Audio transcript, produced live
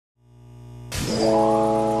Hey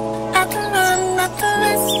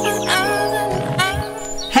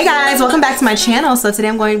guys, welcome back to my channel. So today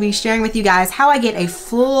I'm going to be sharing with you guys how I get a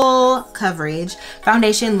full coverage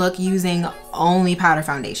foundation look using only powder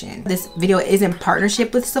foundation. This video is in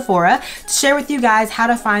partnership with Sephora to share with you guys how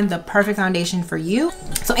to find the perfect foundation for you.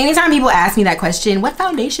 So anytime people ask me that question, what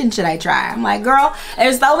foundation should I try? I'm like, girl,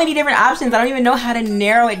 there's so many different options. I don't even know how to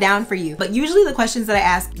narrow it down for you. But usually the questions that I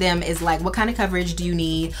ask them is like, what kind of coverage do you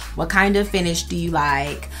need? What kind of finish do you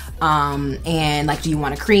like? And like, do you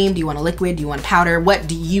want a cream? Do you want a liquid? Do you want a powder? What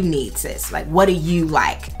do you need, sis? Like, what do you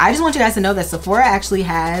like? I just want you guys to know that Sephora actually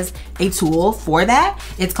has a tool for that.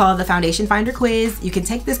 It's called the Foundation Finder Quiz. You can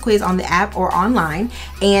take this quiz on the app or online,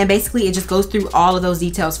 and basically it just goes through all of those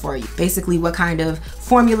details for you. Basically what kind of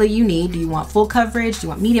formula you need. Do you want full coverage? Do you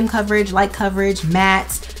want medium coverage, light coverage,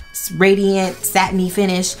 matte, radiant, satiny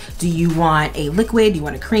finish? Do you want a liquid? Do you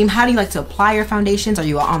want a cream? How do you like to apply your foundations? Are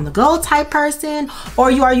you an on the go type person,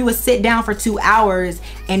 or are you a sit down for 2 hours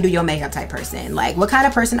and do your makeup type person? Like, what kind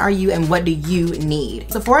of person are you and what do you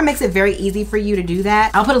need? Sephora makes it very easy for you to do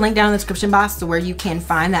that. I'll put a link down in the description box to where you can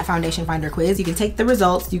find that Foundation Finder Quiz. You can take the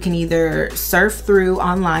results. You can either surf through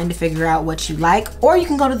online to figure out what you like, or you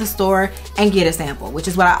can go to the store and get a sample, which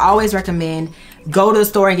is what I always recommend. Go to the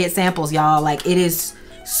store and get samples, y'all. Like, it is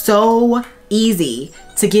so easy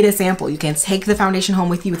to get a sample. You can take the foundation home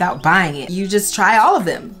with you without buying it. You just try all of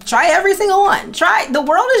them. Try every single one. Try, the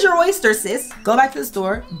world is your oyster, sis. Go back to the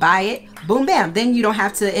store, buy it, boom, bam. Then you don't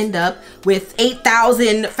have to end up with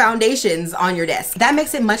 8,000 foundations on your desk. That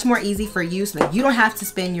makes it much more easy for you so that you don't have to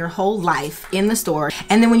spend your whole life in the store.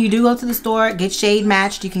 And then when you do go to the store, get shade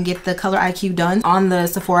matched. You can get the Color IQ done on the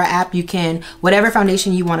Sephora app. You can, whatever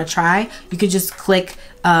foundation you want to try, you could just click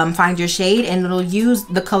find your shade, and it'll use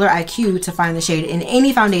the Color IQ to find the shade in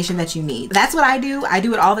any foundation that you need. That's what I do. I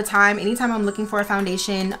do it all the time. Anytime I'm looking for a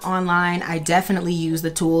foundation online, I definitely use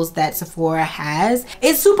the tools that Sephora has.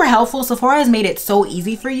 It's super helpful. Sephora has made it so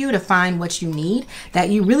easy for you to find what you need that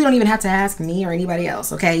you really don't even have to ask me or anybody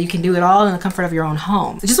else, okay? You can do it all in the comfort of your own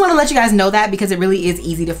home. I just want to let you guys know that because it really is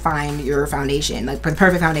easy to find your foundation, like the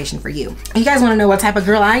perfect foundation for you. And you guys want to know what type of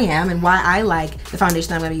girl I am and why I like the foundation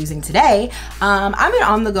that I'm going to be using today. I'm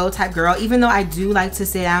an on-the-go type girl, even though I do like to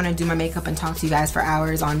sit down and do my makeup and talk to you guys for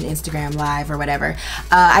hours on Instagram Live or whatever.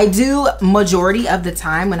 I do, majority of the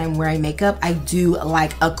time when I'm wearing makeup, I do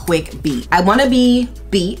like a quick beat. I want to be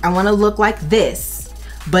beat. I want to look like this,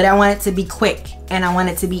 but I want it to be quick, and I want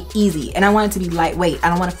it to be easy, and I want it to be lightweight. I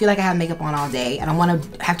don't want to feel like I have makeup on all day. I don't want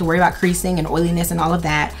to have to worry about creasing and oiliness and all of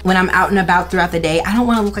that. When I'm out and about throughout the day, I don't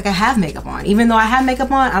want to look like I have makeup on. Even though I have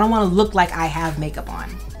makeup on, I don't want to look like I have makeup on.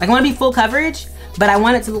 Like, I want to be full coverage, but I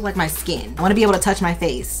want it to look like my skin. I want to be able to touch my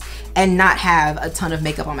face and not have a ton of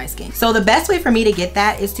makeup on my skin. So the best way for me to get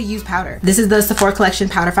that is to use powder. This is the Sephora Collection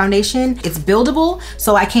Powder Foundation. It's buildable,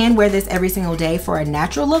 so I can wear this every single day for a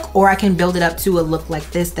natural look, or I can build it up to a look like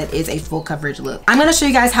this that is a full coverage look. I'm gonna show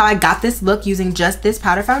you guys how I got this look using just this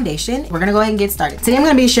powder foundation. We're gonna go ahead and get started. Today I'm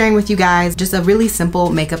gonna be sharing with you guys just a really simple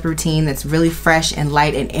makeup routine that's really fresh and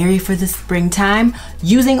light and airy for the springtime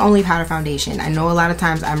using only powder foundation. I know a lot of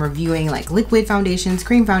times I'm reviewing like liquid foundations,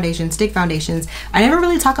 cream foundations, stick foundations. I never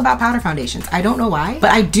really talk about powder foundations. I don't know why,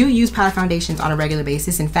 but I do use powder foundations on a regular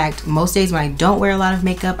basis. In fact, most days when I don't wear a lot of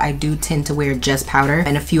makeup, I do tend to wear just powder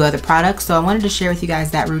and a few other products. So I wanted to share with you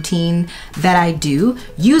guys that routine that I do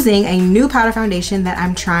using a new powder foundation that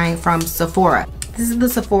I'm trying from Sephora. This is the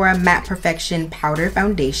Sephora Matte Perfection Powder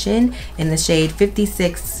Foundation in the shade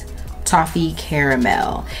 56 Toffee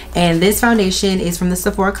Caramel. And this foundation is from the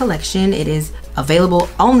Sephora collection. It is available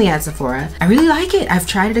only at Sephora. I really like it. I've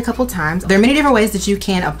tried it a couple times. There are many different ways that you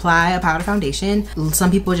can apply a powder foundation. Some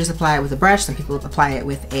people just apply it with a brush. Some people apply it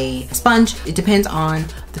with a sponge. It depends on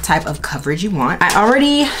the type of coverage you want. I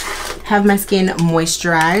already have my skin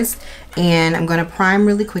moisturized, and I'm gonna prime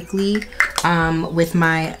really quickly with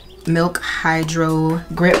my Milk Hydro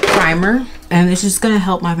Grip Primer, and it's just gonna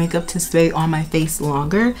help my makeup to stay on my face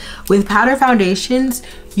longer. With powder foundations,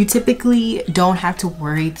 you typically don't have to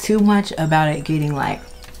worry too much about it getting like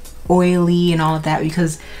oily and all of that,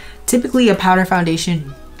 because typically a powder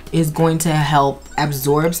foundation is going to help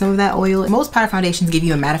absorb some of that oil. Most powder foundations give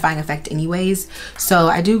you a mattifying effect anyways, so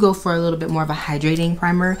I do go for a little bit more of a hydrating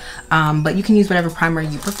primer, but you can use whatever primer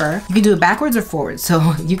you prefer. You can do it backwards or forwards,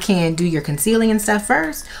 so you can do your concealing and stuff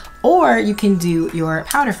first, or you can do your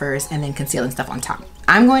powder first and then concealing stuff on top.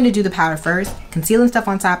 I'm going to do the powder first, concealing stuff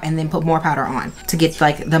on top, and then put more powder on to get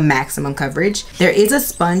like the maximum coverage. There is a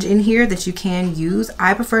sponge in here that you can use.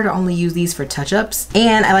 I prefer to only use these for touch-ups,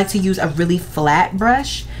 and I like to use a really flat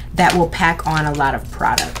brush that will pack on a lot of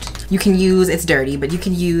product. You can use, it's dirty, but you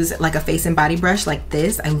can use like a face and body brush like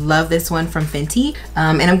this. I love this one from Fenty.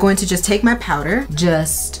 And I'm going to just take my powder,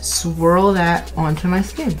 just swirl that onto my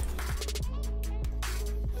skin.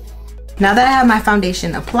 Now that I have my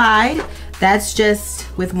foundation applied, that's just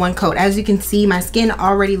with one coat. As you can see, my skin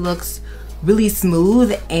already looks really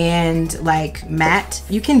smooth and like matte.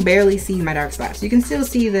 You can barely see my dark spots. You can still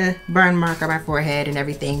see the burn mark on my forehead and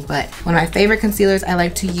everything, but one of my favorite concealers I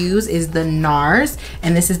like to use is the NARS,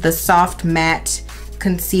 and this is the soft matte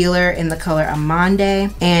concealer in the color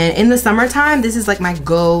Amande. And in the summertime, this is like my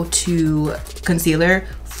go-to concealer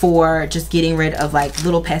for just getting rid of like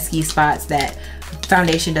little pesky spots that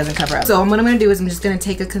foundation doesn't cover up. So what I'm gonna do is I'm just gonna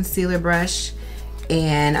take a concealer brush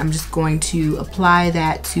and I'm just going to apply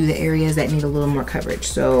that to the areas that need a little more coverage.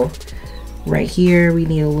 So right here, we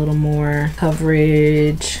need a little more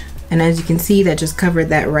coverage. And as you can see, that just covered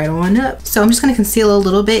that right on up. So I'm just gonna conceal a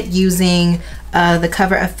little bit using the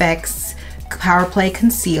Cover FX Power Play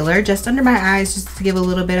Concealer just under my eyes, just to give a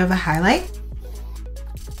little bit of a highlight.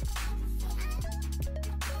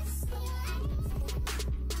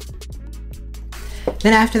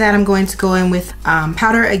 Then after that, I'm going to go in with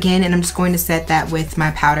powder again, and I'm just going to set that with my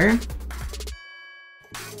powder.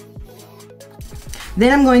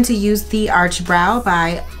 Then I'm going to use the Arch Brow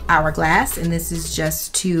by Hourglass, and this is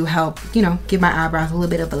just to help, you know, give my eyebrows a little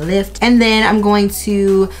bit of a lift. And then I'm going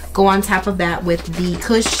to go on top of that with the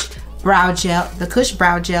Kush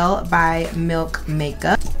Brow Gel by Milk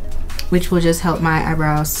Makeup, which will just help my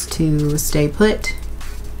eyebrows to stay put.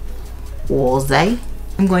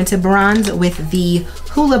 I'm going to bronze with the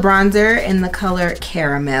Hoola bronzer in the color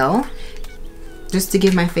Caramel, just to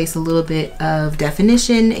give my face a little bit of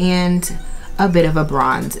definition and a bit of a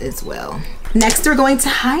bronze as well. Next, we're going to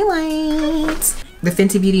highlight the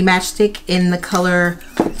Fenty Beauty Matchstick in the color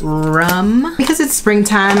Rum. Because it's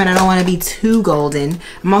springtime and I don't want to be too golden,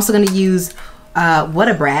 I'm also going to use What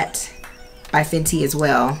a Brat by Fenty as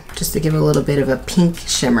well, just to give a little bit of a pink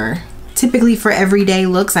shimmer. Typically for everyday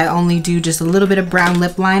looks, I only do just a little bit of brown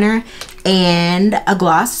lip liner and a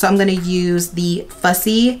gloss. So I'm gonna use the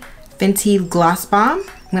Fussy Fenty Gloss Bomb.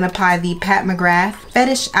 I'm gonna apply the Pat McGrath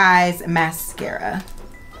Fetish Eyes Mascara.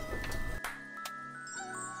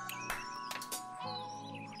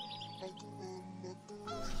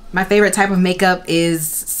 My favorite type of makeup is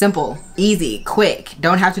simple, easy, quick,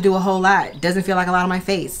 don't have to do a whole lot, doesn't feel like a lot on my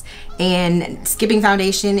face. And skipping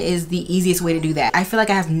foundation is the easiest way to do that. I feel like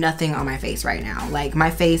I have nothing on my face right now. Like, my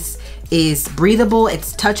face is breathable,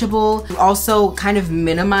 it's touchable. You also kind of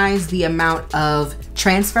minimize the amount of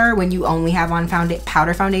transfer when you only have on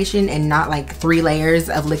powder foundation and not like 3 layers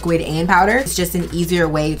of liquid and powder. It's just an easier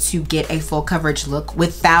way to get a full coverage look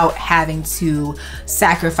without having to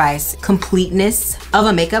sacrifice completeness of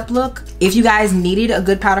a makeup look. If you guys needed a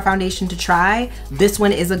good powder foundation to try, this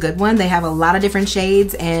one is a good one. They have a lot of different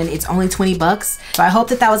shades and it's only 20 bucks. So I hope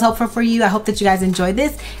that that was helpful for you. I hope that you guys enjoyed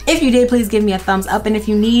this. If you did, please give me a thumbs up. And if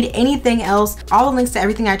you need anything else, all the links to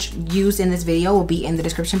everything I used in this video will be in the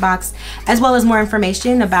description box, as well as more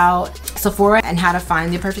information about Sephora and how to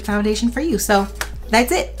find the perfect foundation for you. So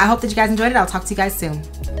that's it. I hope that you guys enjoyed it. I'll talk to you guys soon.